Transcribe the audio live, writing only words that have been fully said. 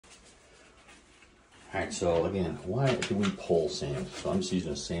Alright, so again, why do we pole sand? So I'm just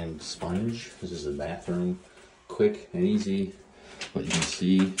using a sand sponge. This is a bathroom, quick and easy. But you can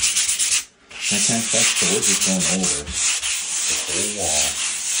see that kind of stuff, so we're just going over the whole wall.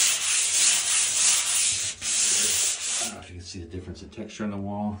 I don't know if you can see the difference in texture on the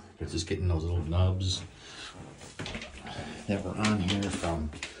wall. It's just getting those little nubs that were on here from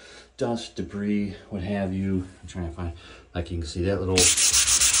dust, debris, what have you. I'm trying to find, like you can see that little,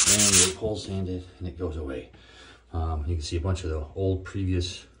 and they pole sanded and it goes away. You can see a bunch of the old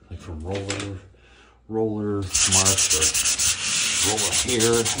previous, like from roller marks or roller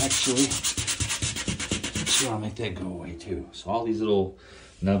hair, actually. So I'll make that go away too. So all these little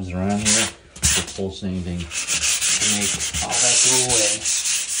nubs are on here for pole sanding to make all that go away.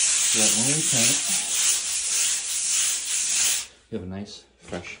 So that when we paint, you have a nice,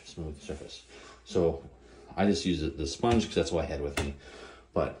 fresh, smooth surface. So I just use the sponge because that's what I had with me.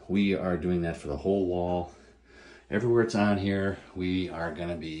 But we are doing that for the whole wall. Everywhere it's on here, we are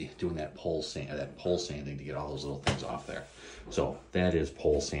gonna be doing that pole sanding to get all those little things off there. So that is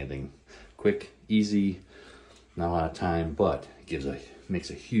pole sanding. Quick, easy, not a lot of time, but it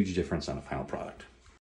makes a huge difference on the final product.